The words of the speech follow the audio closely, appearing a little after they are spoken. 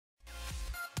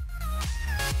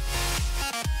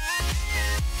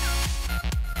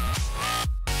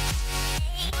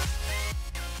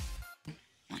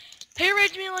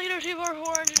to T-Bar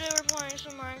Horror, and today we're playing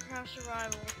some Minecraft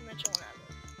Survival with Mitchell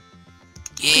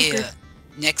and Yeah,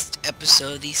 next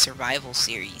episode of the survival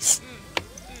series.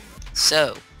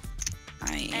 So,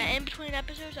 And in between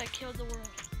episodes, I killed the world.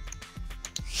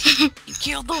 You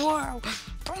killed the world!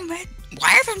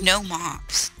 Why are there no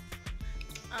mobs?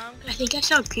 I think I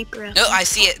saw a creeper out No, there. I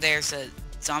see it. There's a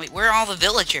zombie. Where are all the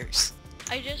villagers?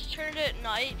 I just turned it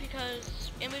night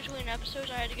because in between episodes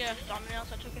I had to get a thumbnail,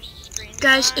 so I took a screen.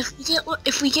 Guys,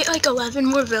 if we get like 11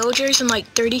 more villagers and like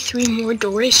 33 more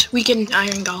doors, we get an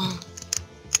iron golem.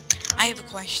 I have a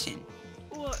question.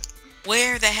 What?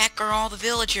 Where the heck are all the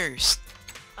villagers?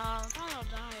 Probably all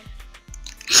died.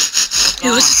 It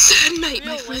was a sad night,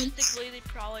 my friends. Realistically, they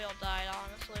probably all died,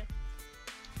 honestly.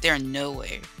 They're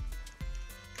nowhere.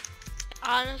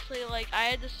 Honestly, like, I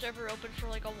had the server open for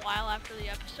like a while after the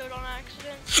episode on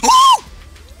accident. Woo!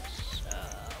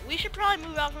 We should probably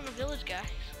move out from the village, guys.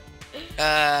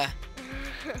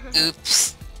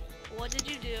 Oops. What did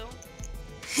you do?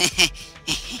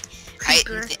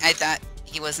 Creeper. I thought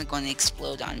he wasn't going to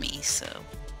explode on me, so.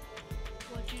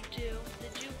 What'd you do?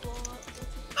 Did you blow up?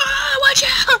 Ah, watch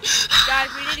out! Guys,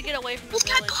 we need to get away from the He's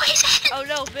got village. poison! Oh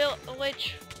no, a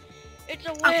witch. It's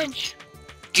a witch.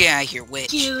 Get out of here, witch.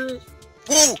 Cute.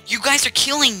 Whoa, you guys are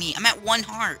killing me. I'm at 1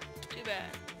 heart. Too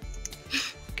bad.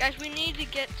 Guys, we need to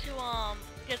get to a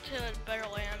better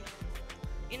land.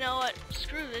 You know what?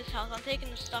 Screw this house. I'm taking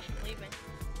the stuff and leaving.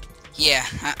 Yeah,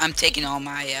 I'm taking all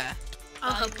my,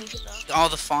 I'll help Valuable you. stuff. all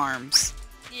the farms.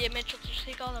 Yeah, Mitchell, just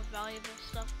take all the valuable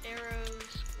stuff.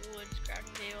 Arrows, wood,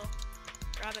 crafting table,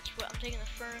 rabbit's foot. I'm taking the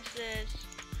furnaces.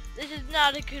 This is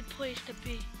not a good place to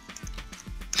be.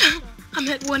 I'm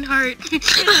at 1 heart.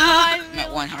 Goodbye, I'm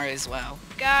at 1 heart as well.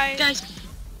 Guys,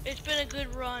 it's been a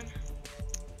good run.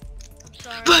 I'm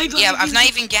sorry. Bye bye. Yeah, I've not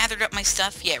even gathered up my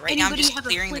stuff yet. Right now I'm Anybody just have a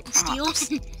clearing the flint and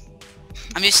steel? crops.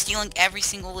 I'm just stealing every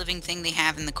single living thing they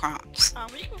have in the crops.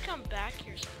 We can come back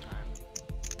here sometime.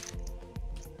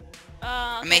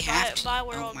 I may okay, have to. bye, Oh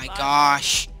world, my bye.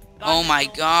 gosh. Bye, Oh my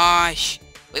Mitchell. gosh.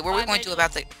 Wait, what are we Bye, going to do Mitchell.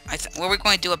 about the? What are we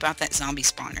going to do about that zombie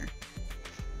spawner?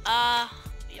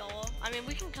 YOLO. I mean,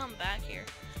 we can come back here.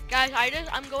 Guys,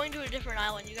 I'm going to a different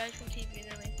island. You guys can TP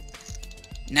to me.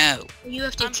 No. You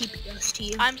have to I'm- TP us to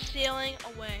you. I'm sailing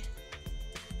away.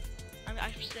 I'm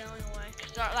sailing away.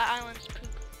 Cause that island's poop.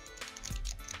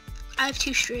 I have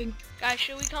 2 string. Guys,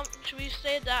 should we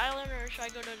stay at that island or should I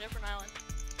go to a different island?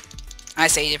 I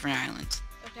say different island.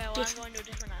 Okay, well, I'm going to a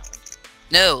different island.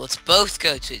 No, let's both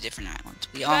go to a different island.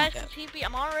 We You all guys go. can TP.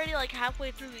 I'm already like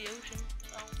halfway through the ocean.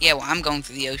 So, Yeah, well, I'm going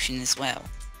through the ocean as well.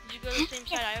 did you go to the same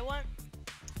side I went?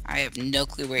 I have no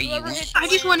clue where you Whoever went. hit I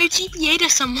just land- want to TPA to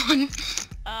someone.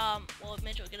 Well,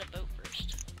 Mitchell, get a boat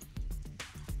first.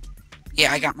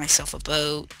 Yeah, I got myself a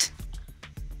boat.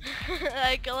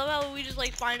 Like, I love how we just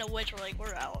like find a witch. We're like,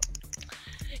 we're out.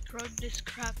 Grug this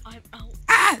crap. I'm out.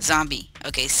 Ah, zombie.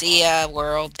 Okay, see ya,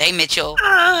 world. Hey, Mitchell.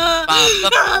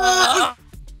 Ah.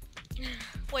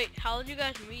 Wait, how did you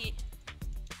guys meet?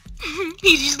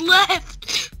 He just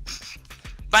left.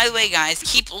 By the way, guys,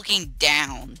 keep looking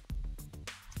down.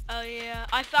 Oh yeah,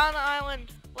 I found an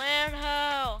island. Land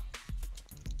ho.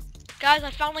 Guys,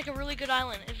 I found like a really good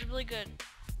island. It's really good.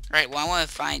 Alright, well, I want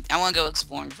to go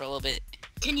exploring for a little bit.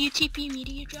 Can you TP me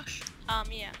to you, Josh?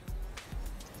 Yeah.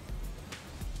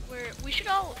 We should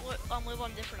all live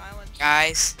on different islands.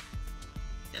 Guys,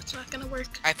 That's not gonna work.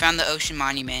 I found the ocean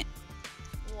monument.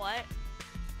 What?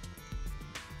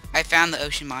 I found the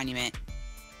ocean monument.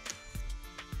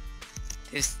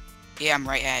 Yeah, I'm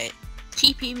right at it.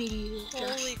 TP me to you, Josh.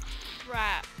 Holy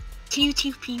crap. Can you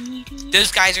TP me to you?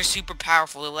 Those guys are super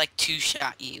powerful. They'll like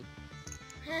 2-shot you.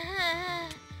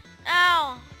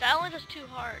 Ow! That island has 2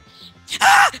 hearts.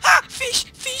 Ah! Ah! Fish!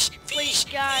 Fish! Fish! Wait,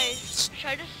 guys, should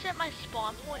I just set my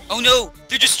spawn point? Oh no!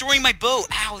 They're destroying my boat!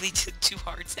 Ow! They took 2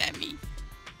 hearts at me.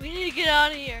 We need to get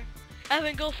out of here.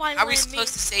 Evan, go find How are we land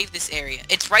supposed to me. save this area?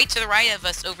 It's right to the right of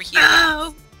us over here.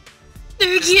 Ow!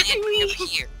 They're Just getting land me. over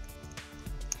here.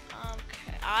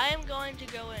 Okay, I am going to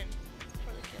go in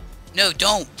for the kill. No,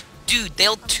 don't. Dude,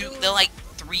 they'll like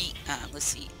 3, let's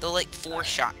see. They'll like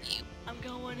 4-shot you. I'm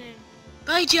going in.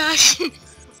 Bye, Josh. Bye.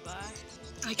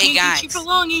 I can't Hey, get guys. your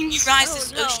belongings. You realize Oh,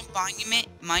 this no. ocean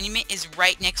monument is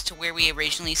right next to where we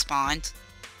originally spawned?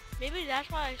 Maybe that's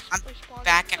why I'm I spawned.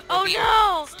 back at where Oh we-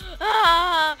 no!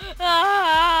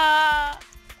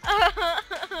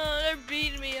 They're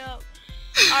beating me up.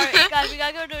 Alright, guys, we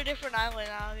gotta go to a different island,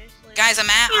 obviously. Guys, I'm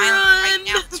at island right Run.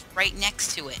 now. It's right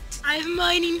next to it. I have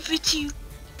mining for you.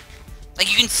 Like,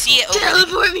 you can see it over there.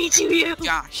 Teleport me to you.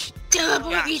 Josh.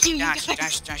 Teleport me to you, Josh.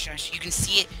 guys. You can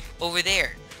see it over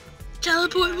there.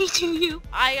 Teleport me to you.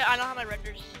 I don't have my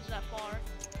render distance that far.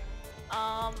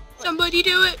 Somebody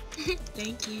do it.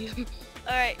 Thank you.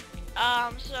 Alright,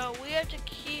 so we have to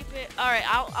keep it. Alright,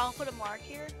 I'll put a mark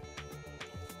here.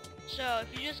 So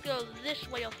if you just go this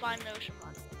way, you'll find an ocean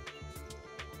mine.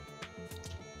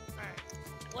 Alright.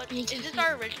 What is this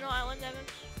our original island, Evan?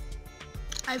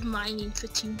 I have mining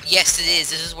fatigue. Yes, it is.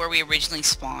 This is where we originally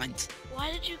spawned.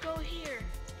 Why did you go here?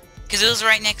 Because it was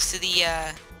right next to the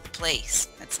place.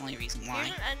 That's the only reason why.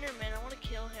 Here's an Enderman. I want to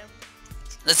kill him.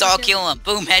 Let's all kill him.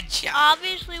 Boom, headshot.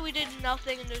 Obviously, we did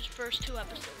nothing in those first 2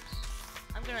 episodes.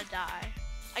 I'm gonna die.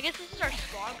 I guess this is our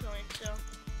spawn point, so.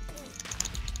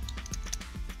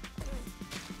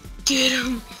 Get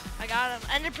him. I got him.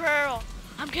 Ender Pearl.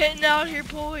 I'm getting out here,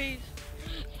 boys.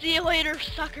 See you later,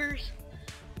 suckers.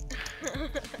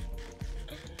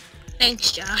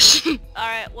 Thanks, Josh.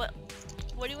 Alright, what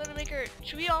do you want to make her?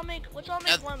 Should we all make, let's all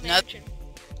make one No. mansion.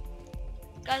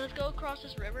 Guys, let's go across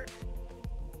this river.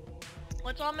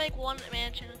 Let's all make one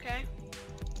mansion, okay?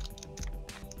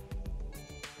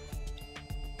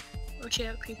 Watch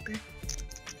out, creeper.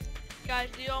 Guys,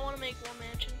 do you all want to make one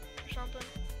mansion or something?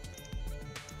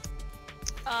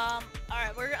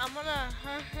 Alright, I'm gonna,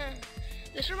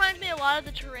 this reminds me a lot of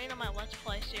the terrain on my Let's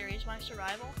Play series, my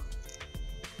survival.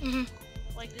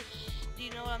 Like this, do you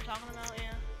know what I'm talking about?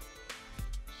 Yeah.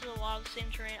 This is a lot of the same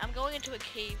terrain. I'm going into a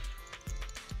cave.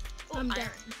 Ooh, I'm iron. down.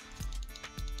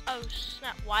 Oh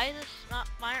snap, why is this not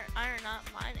iron not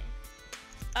mining?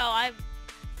 Oh,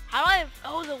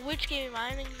 oh, the witch gave me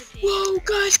mining fatigue. Whoa,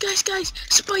 guys.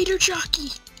 Spider jockey.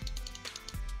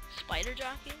 Spider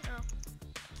jockey? Oh,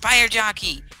 Fire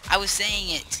jockey. I was saying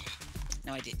it.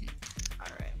 No, I didn't.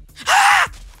 alright.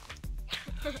 Ah!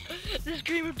 The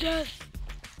scream of death.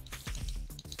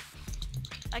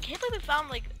 I can't believe we found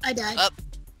like, I died. Up.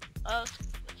 that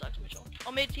sucks, Mitchell.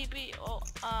 Oh, made TP,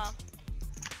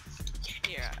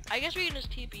 here. I guess we can just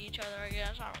TP each other, I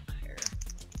guess, I don't care.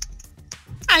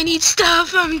 I need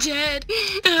stuff. I'm dead.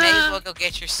 May as well go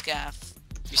get your scuff.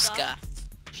 Your Stuff?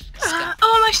 scuff.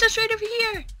 Oh, my stuff's right over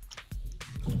here.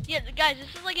 Yeah, guys,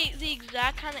 this is like the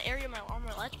exact kind of area on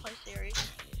my Let's Play series.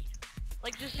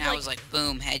 Like, this is And I was like,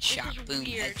 boom, is headshot, boom,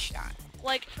 weird. headshot.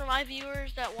 like, for my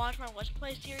viewers that watch my Let's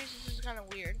Play series, this is kind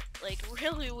of weird. Like,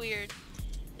 really weird.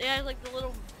 They have, like, the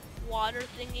little water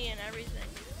thingy and everything.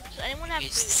 Does anyone have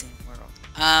It's the food? same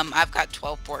world. I've got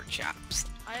 12 pork chops.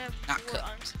 I have not 4 cooked.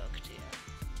 uncooked,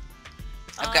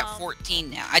 yeah. I've got 14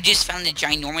 now. I just found a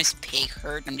ginormous pig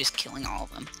herd. I'm just killing all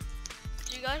of them.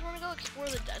 Do you guys want to go explore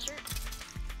the desert?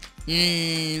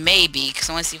 Maybe, because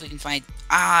I want to see if we can find...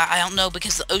 I don't know,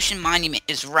 because the ocean monument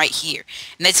is right here.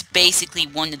 And that's basically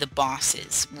one of the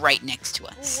bosses right next to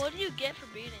us. Well, what do you get for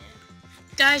beating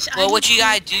it? Guys, Well, what you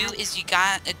gotta do is you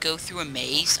gotta go through a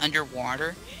maze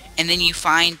underwater, and then you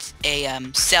find a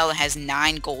cell that has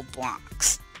 9 gold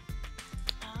blocks.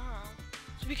 Oh.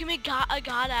 So we can make a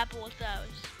god apple with those.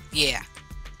 Yeah.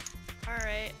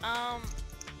 Alright,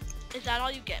 is that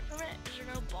all you get from it? Is there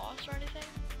no boss or anything?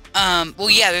 Well,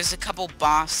 yeah, there's a couple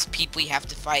boss people you have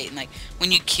to fight, and, like,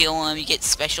 when you kill them, you get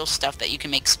special stuff that you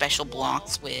can make special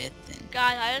blocks with, and...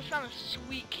 Guys, I just found a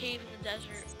sweet cave in the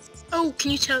desert. Oh,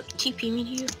 can you TP me to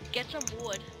you? Get some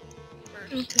wood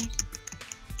first. Okay.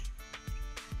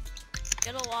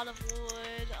 Get a lot of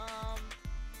wood,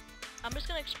 I'm just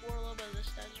gonna explore a little bit of this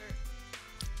desert.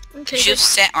 Okay. We should have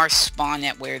set our spawn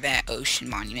at where that ocean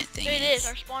monument thing It is. is,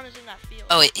 our spawn is in that field.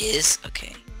 Oh, it is?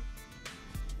 Okay.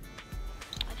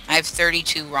 I have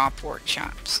 32 raw pork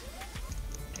chops.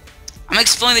 I'm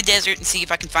exploring the desert and see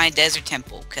if I can find a desert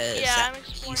temple, cause yeah, I'm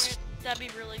exploring it. That'd be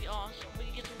really awesome. We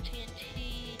can get some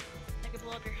TNT. I can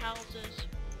blow up your houses.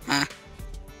 Huh?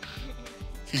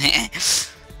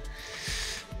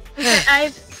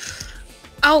 Okay,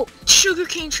 oh,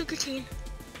 sugarcane.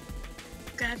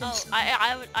 Grabbing Oh, some.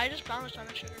 I just found a ton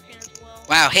of sugarcane as well.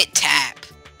 Wow, hit tap.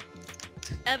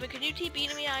 Evan, can you TP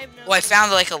to me? I have no. Oh, I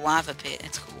found like a lava pit.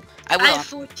 That's cool. I will. I I'm have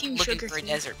 14 looking for a sugarcane.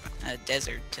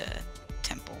 desert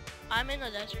temple. I'm in the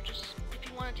desert. Just if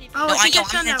you want to TP. Oh, No, I think I I know,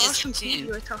 found I'm in that this awesome too. cave you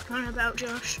were talking about,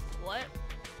 Josh. What?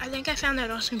 I think I found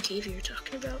that awesome cave you were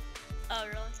talking about. Oh,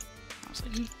 really? I was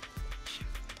like,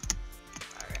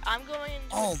 Alright, I'm going into.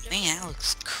 oh man, that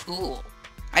looks cool.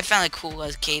 I found a cool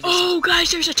cave. Oh,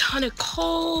 guys, there's a ton of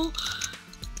coal.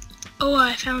 Oh,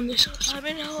 I found this awesome. I'm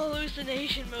in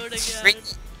hallucination mode again.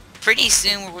 Pretty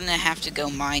soon we're gonna have to go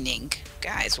mining,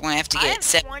 guys. We're gonna have to I get have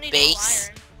set 22 base.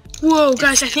 iron. Whoa,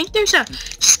 guys, I think there's a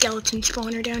skeleton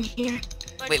spawner down here.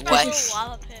 But Wait, it's not a what? little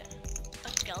lava pit. A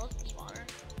skeleton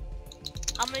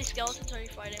spawner. How many skeletons are you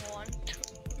fighting? 1?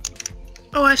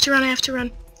 Oh, I have to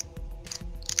run.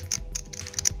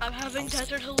 I'm having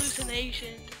desert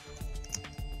hallucination.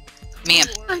 Man,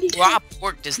 I need raw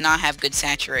pork does not have good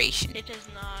saturation. It does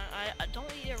not. don't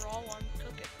eat a raw one.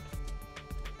 Cook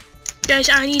it. Guys,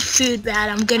 I need food bad.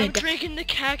 I'm gonna I'm die. drinking the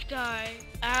cacti.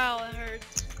 Ow, it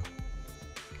hurts.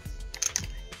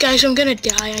 Guys, I'm gonna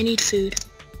die. I need food.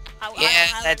 I don't Yeah,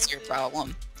 have that's any your food.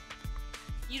 problem.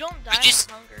 You don't die just-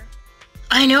 from hunger.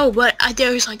 I know, but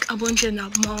there's like a bunch of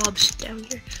mobs down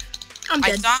here. I'm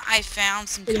I dead. thought I found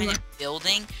some Pretty kind much. of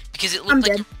building because it I'm looked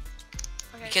like dead.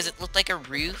 Okay. because it looked like a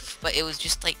roof, but it was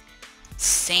just like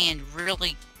sand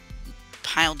really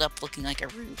piled up looking like a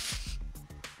roof.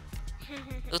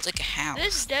 It looked like a house.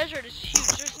 This desert is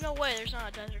huge. There's no way there's not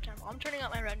a desert temple. I'm turning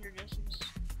up my render distance.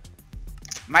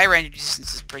 My render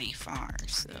distance is pretty far,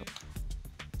 so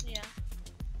Yeah.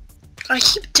 I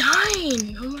keep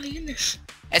dying. Oh my goodness.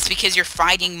 that's because you're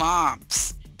fighting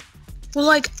mobs. Well,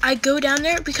 like, I go down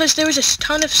there because there was a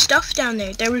ton of stuff down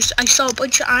there. I saw a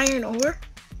bunch of iron ore.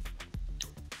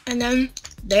 And then,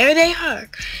 there they are.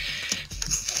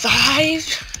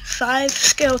 Five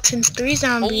skeletons, 3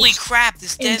 zombies. Holy crap,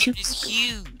 this And desert 2 is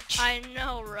huge. I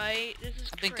know, right? This is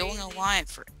I've been crazy. going online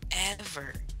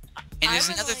forever. And I've there's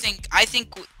been another going- thing. I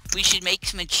think we should make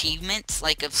some achievements,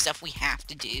 like of stuff we have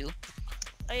to do.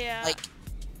 Yeah. Like,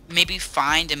 maybe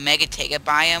find a Megatega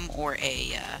biome or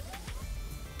a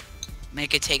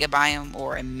Megatega biome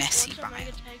or a messy What's a biome.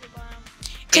 Megatega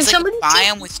biome? Can It's like somebody a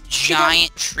biome take- with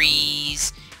giant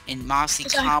trees and mossy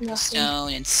 'Cause I have nothing.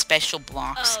 cobblestone and special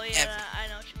blocks. Oh yeah, I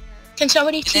know what you mean. Can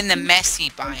somebody And then the teach me- messy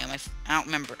biome. I don't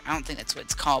remember. I don't think that's what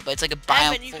it's called, but it's like a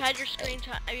biome. Evan, you've full had of your screen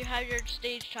time. You had your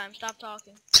stage time. Stop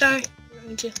talking. Sorry. I don't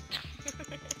mean to.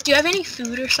 Do you have any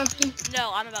food or something?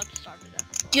 No, I'm about to starve to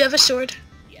death. Do you have a sword?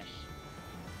 Yes.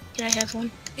 Can I have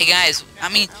one? Hey guys, No, I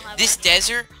mean, I don't have this much.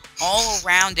 desert, all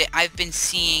around it, I've been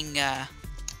seeing,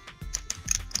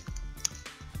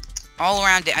 all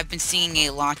around it, I've been seeing a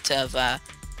lot of,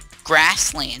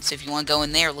 grassland, so if you want to go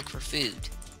in there, look for food.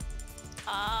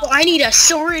 Well, I need a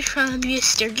sword from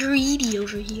Mr. Greedy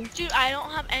over here. Dude, I don't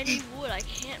have any wood. I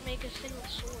can't make a single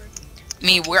sword. I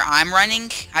mean, where I'm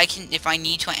running, I can, if I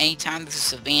need to at any time, there's a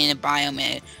savanna biome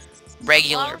and a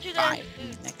regular Why don't you get us biome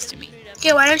food? next to Give me. us food, Evan.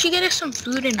 Yeah, why don't you get us some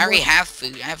food and I already wood? have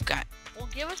food. I've got... Well,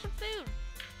 give us some food.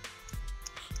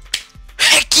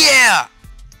 Heck yeah!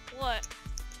 What?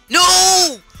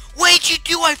 No! What'd you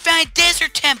do? I found a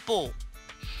desert temple!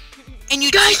 And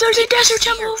you Guys, there's a desert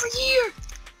here. temple over here!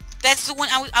 That's the one,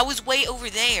 I was way over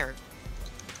there.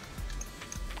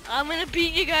 I'm gonna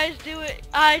beat you guys to it.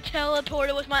 I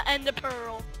teleported with my ender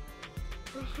pearl.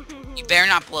 You better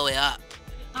not blow it up.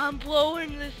 I'm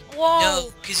blowing this. Whoa! No,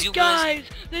 because you will. Guys,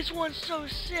 this one's so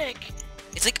sick.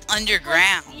 It's like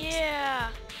underground. Yeah.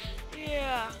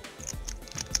 Yeah.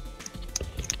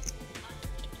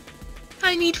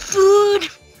 I need food!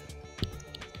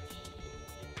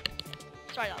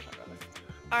 Sorry, that was my brother.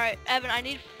 Alright, Evan, I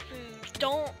need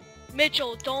food.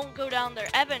 Mitchell, don't go down there.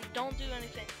 Evan, don't do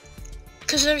anything.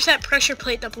 Because there's that pressure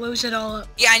plate that blows it all up.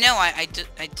 Yeah, I know. I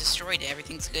destroyed it.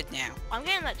 Everything's good now. I'm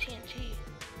getting that TNT.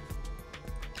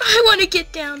 I want to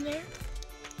get down there.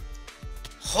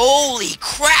 Holy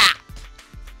crap!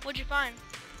 What'd you find?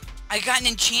 I got an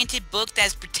enchanted book that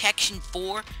has Protection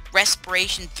 4,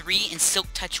 Respiration 3, and Silk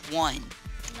Touch 1.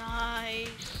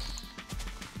 Nice.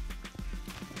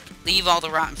 Leave all the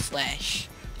rotten flesh.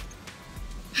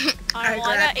 Alright,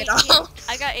 well, grabbed it all.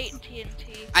 I got 8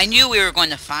 TNT. I knew we were going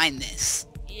to find this.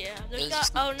 Yeah, It there's was got.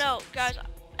 just- Oh no, guys,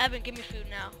 Evan, give me food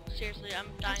now. Seriously, I'm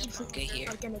dying. of Okay, hunger. here.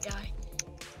 I'm gonna die.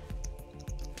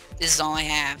 This is all I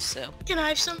have, so... Can I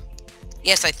have some?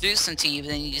 Yes, I threw some to you, but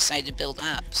then you decided to build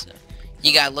up, so...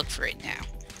 You gotta look for it now.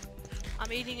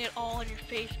 I'm eating it all in your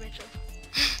face, Mitchell.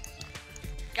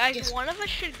 Guys, Yes. one of us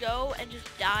should go and just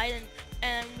die,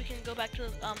 and we can go back to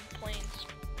the plains.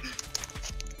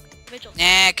 Mitchell.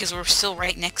 Nah, because we're still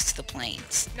right next to the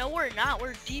plains. No, we're not.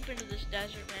 We're deep into this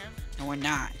desert, man. No, we're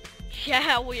not.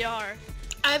 Yeah, we are.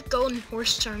 I have golden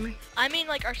horse armor. I mean,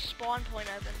 like, our spawn point,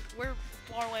 Evan. We're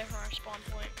far away from our spawn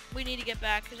point. We need to get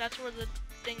back, because that's where the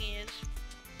thingy is.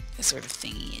 That's where the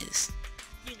thingy is.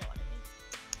 You know what I mean.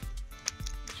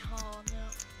 Oh, no.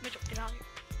 Mitchell, get out of here.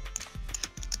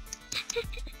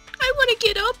 I want to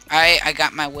get up. Alright, I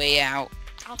got my way out.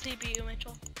 I'll TP you,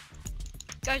 Mitchell.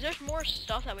 Guys, there's more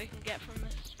stuff that we can get from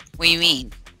this. What do you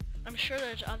mean? I'm sure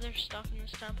there's other stuff in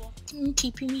this temple.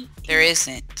 TP me. There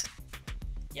isn't.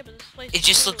 Yeah, but this place It is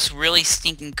just cool. looks really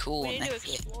stinking cool, We and need to that's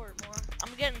it. explore more.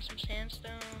 I'm getting some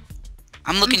sandstone.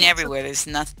 I'm looking everywhere. There's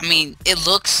nothing. I mean, it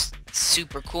looks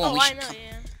super cool. and Oh, we I should know, come,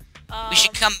 yeah. we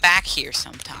should come back here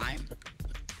sometime.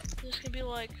 This could be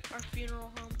like our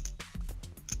funeral home.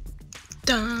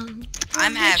 Dun.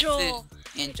 I'm having Mitchell, food.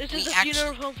 And This we is the actually,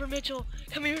 funeral home for Mitchell.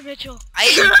 Come here, Mitchell. I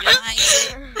didn't realize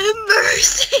it.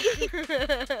 Mercy.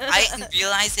 I didn't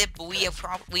realize it, but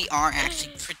we are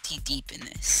actually pretty deep in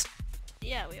this.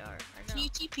 Yeah, we are. I know.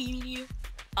 TTP.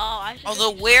 Oh, I should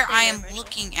Although just where stay I there, am Mitchell.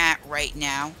 looking at right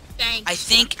now, Thanks. I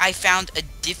think I found a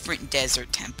different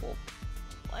desert temple.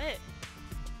 What?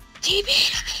 TP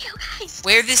to you guys.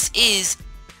 Where this is,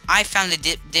 I found a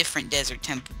different desert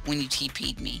temple when you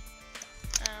TP'd me.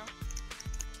 Oh.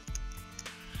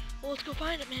 Well, let's go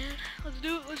find it, man. Let's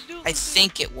do it. Let's do it. I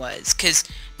think it was, because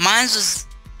mine was,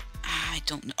 I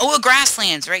don't know. Oh, a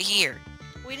grasslands right here.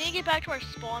 We need to get back to our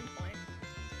spawn point.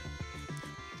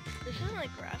 This isn't like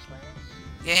grasslands.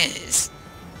 Yes.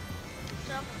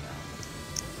 What's up with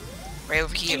that? Right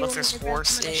over here, look, there's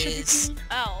horses.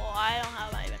 Oh, well, I don't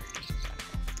have my energy system.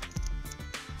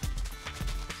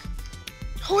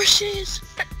 Horses.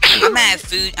 I'm out of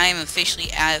food. I am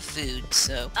officially out of food,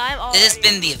 so. I'm already. This has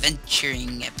been the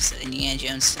adventuring episode, Indiana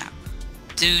Jones style.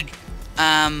 Dude,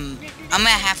 I'm gonna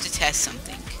have to test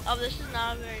something. Oh, this is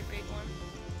not a very big one.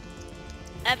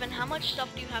 Evan, how much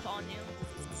stuff do you have on you?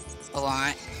 A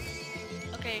lot.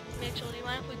 Okay, Mitchell, do you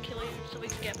mind if we kill you so we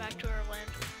can get back to our land?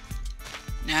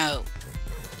 No.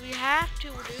 We have to,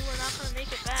 dude. We're not gonna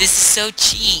make it back. This is so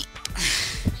cheap.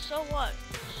 So what?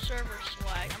 Server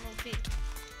swag. I'm OP.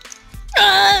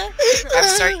 I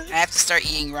have to start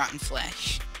eating rotten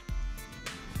flesh.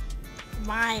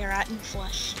 My rotten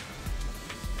flesh.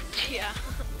 Yeah.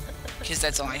 Because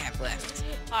that's all I have left.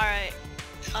 Alright.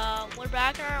 We're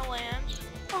back in our land.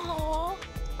 Oh,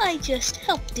 I just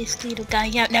helped this little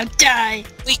guy out. Now die.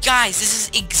 Wait, guys, this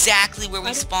is exactly where we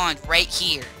I don't- spawned, right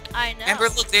here. I know. Remember,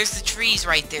 look, there's the trees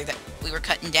right there that we were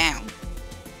cutting down.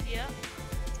 Yeah.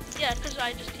 Yeah, because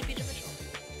I just TP'd to Mitchell.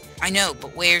 I know,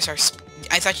 but where's our...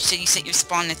 I thought you said your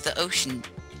spawn at the ocean.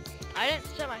 I didn't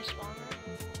set my spawn there.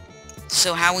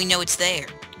 So how we know it's there?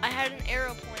 I had an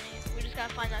arrow pointing. We just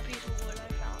gotta find that piece of wood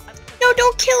I found. I put No,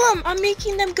 don't kill them. I'm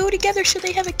making them go together so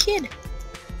they have a kid.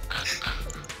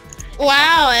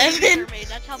 Wow, Evan. Mermaid,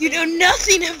 that's how You big- know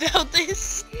nothing about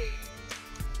this.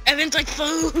 Evan's like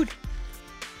food.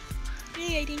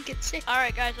 Hey, I didn't get sick.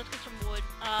 Alright guys, let's get some wood.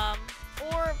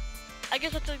 Or I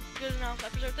guess that's a good enough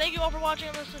episode. Thank you all for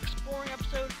watching this exploring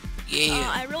episode.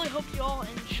 Yeah. I really hope you all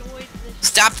enjoyed this.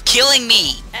 Stop killing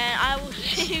me! And I will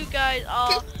see you guys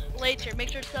all later. Make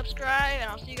sure to subscribe and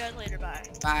I'll see you guys later. Bye.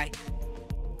 Bye.